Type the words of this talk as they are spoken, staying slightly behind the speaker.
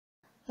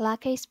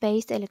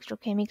Laccase-Based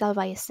Electrochemical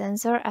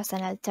Biosensor as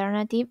an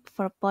alternative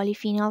for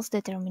polyphenols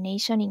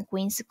determination in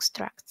Quince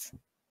extracts.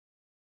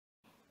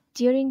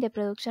 During the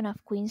production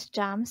of Quince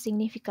jam,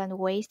 significant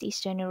waste is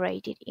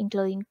generated,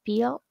 including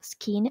peel,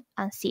 skin,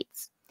 and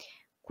seeds.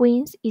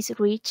 Quince is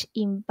rich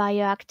in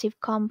bioactive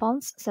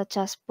compounds such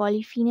as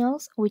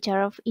polyphenols, which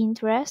are of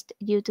interest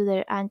due to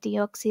their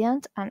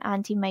antioxidant and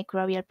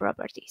antimicrobial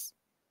properties.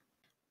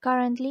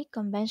 Currently,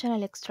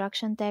 conventional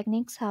extraction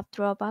techniques have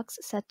drawbacks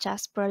such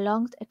as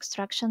prolonged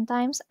extraction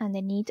times and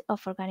the need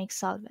of organic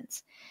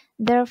solvents.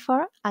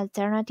 Therefore,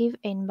 alternative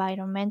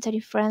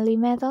environmentally friendly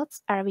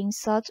methods are being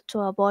sought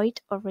to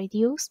avoid or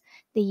reduce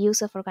the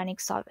use of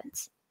organic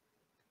solvents.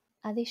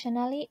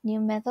 Additionally, new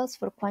methods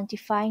for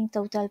quantifying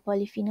total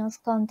polyphenols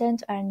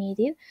content are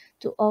needed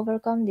to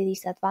overcome the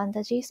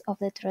disadvantages of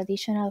the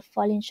traditional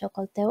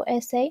Folin-Ciocalteu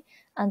assay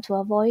and to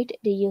avoid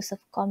the use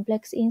of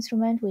complex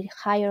instruments with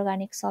high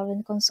organic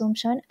solvent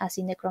consumption as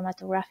in the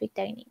chromatographic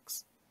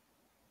techniques.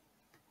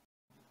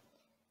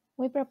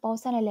 We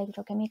propose an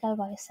electrochemical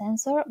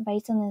biosensor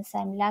based on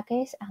enzyme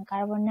Laccase and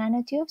carbon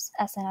nanotubes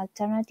as an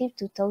alternative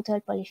to total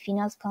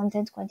polyphenols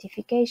content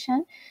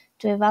quantification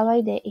to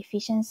evaluate the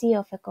efficiency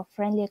of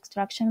eco-friendly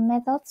extraction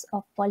methods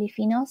of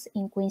polyphenols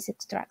in Quince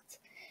extracts.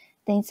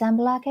 The enzyme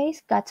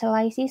Laccase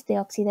catalyzes the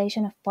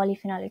oxidation of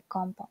polyphenolic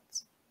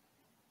compounds.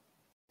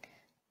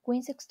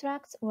 Quince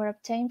extracts were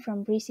obtained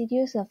from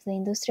residues of the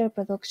industrial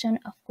production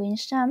of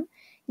Quince jam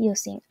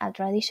using a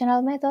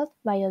traditional method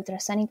by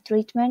ultrasonic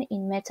treatment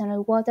in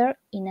methanol water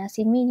in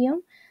acid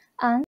medium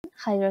and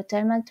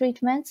hydrothermal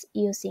treatments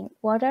using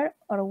water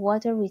or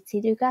water with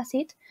citric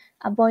acid,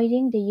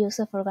 avoiding the use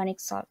of organic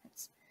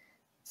solvents.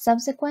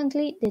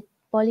 Subsequently, the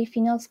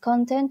polyphenols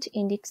content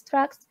in the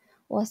extracts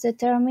was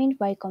determined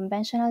by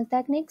conventional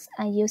techniques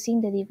and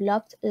using the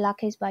developed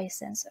Laccase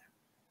biosensor.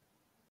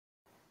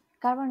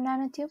 Carbon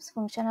nanotubes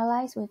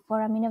functionalized with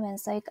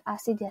 4-aminobenzoic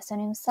acid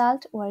diazonium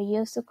salt were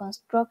used to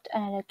construct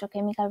an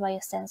electrochemical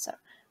biosensor,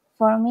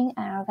 forming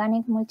an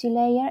organic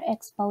multilayer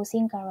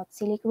exposing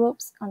carboxylic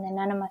groups on the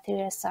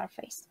nanomaterial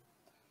surface.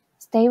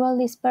 Stable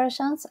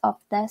dispersions of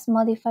these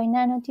modified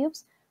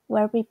nanotubes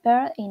were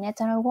prepared in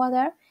ethanol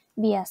water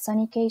via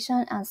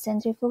sonication and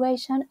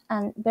centrifugation,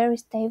 and very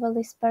stable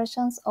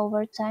dispersions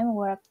over time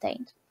were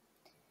obtained.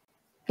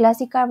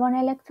 Classic carbon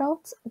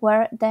electrodes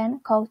were then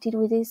coated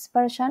with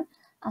dispersion,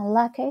 and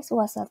Laccase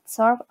was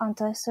adsorbed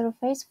onto the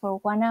surface for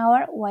 1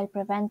 hour while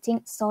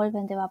preventing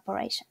solvent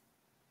evaporation.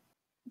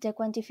 The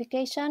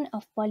quantification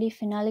of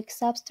polyphenolic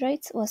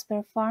substrates was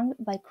performed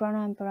by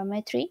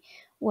chronoamperometry,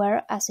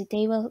 where a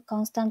suitable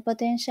constant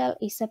potential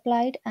is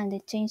applied and the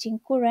change in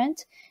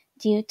current,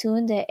 due to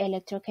the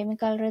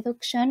electrochemical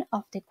reduction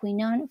of the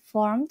quinone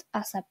formed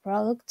as a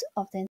product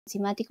of the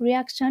enzymatic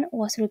reaction,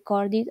 was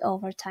recorded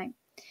over time.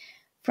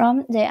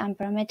 From the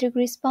amperometric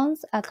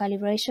response, a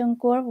calibration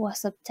curve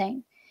was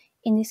obtained.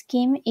 In the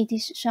scheme, it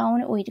is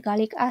shown with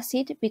gallic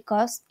acid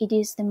because it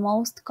is the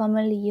most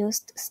commonly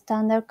used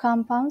standard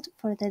compound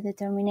for the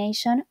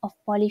determination of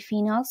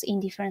polyphenols in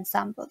different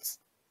samples.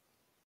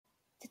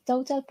 The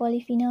total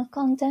polyphenol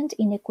content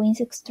in the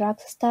Quince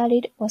extract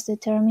studied was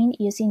determined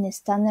using the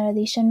standard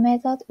addition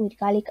method with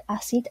gallic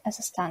acid as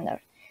a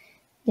standard.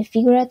 The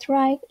figure at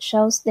right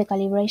shows the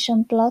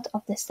calibration plot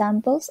of the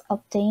samples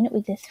obtained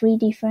with the 3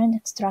 different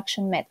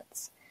extraction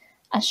methods.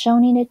 As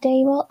shown in the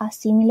table, a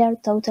similar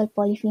total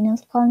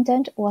polyphenols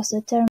content was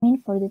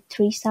determined for the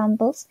 3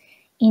 samples,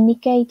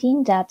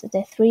 indicating that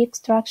the 3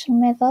 extraction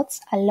methods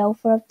allow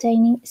for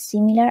obtaining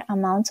similar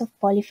amounts of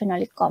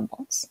polyphenolic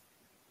compounds.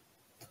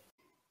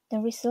 The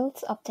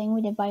results obtained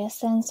with the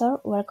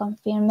biosensor were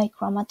confirmed by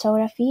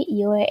chromatography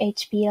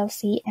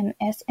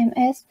UHPLC-MS,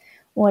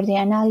 where the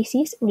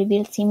analysis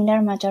revealed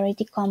similar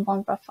majority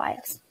compound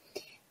profiles.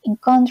 In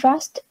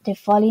contrast, the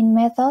Folin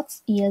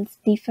methods yield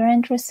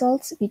different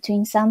results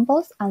between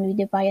samples and with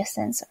the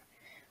biosensor.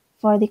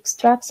 For the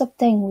extracts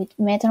obtained with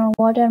methanol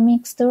water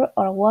mixture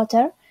or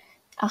water,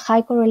 a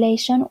high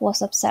correlation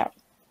was observed.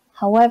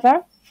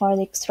 However, for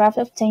the extract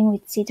obtained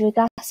with citric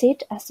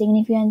acid, a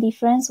significant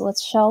difference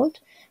was shown,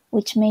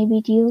 which may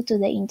be due to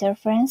the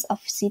interference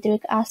of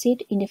citric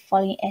acid in the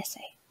Folin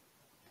assay.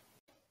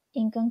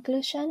 In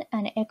conclusion,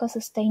 an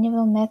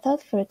eco-sustainable method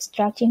for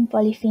extracting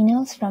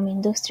polyphenols from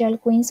industrial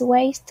Quince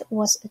waste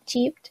was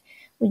achieved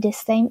with the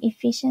same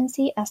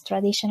efficiency as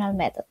traditional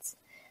methods.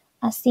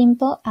 A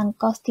simple and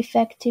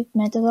cost-effective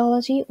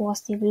methodology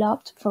was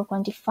developed for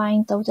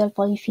quantifying total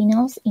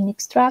polyphenols in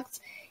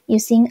extracts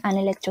using an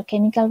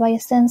electrochemical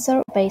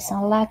biosensor based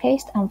on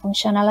Laccase and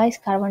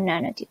functionalized carbon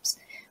nanotubes,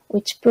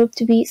 which proved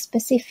to be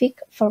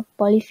specific for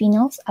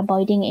polyphenols,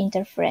 avoiding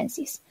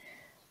interferences.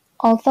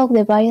 Although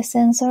the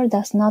biosensor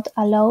does not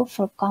allow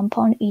for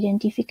compound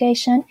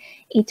identification,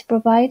 it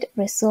provides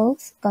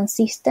results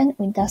consistent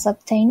with those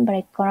obtained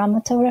by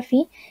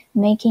chromatography,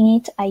 making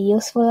it a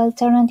useful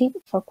alternative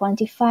for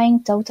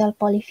quantifying total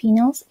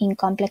polyphenols in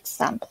complex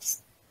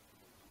samples.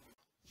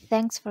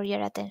 Thanks for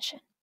your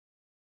attention.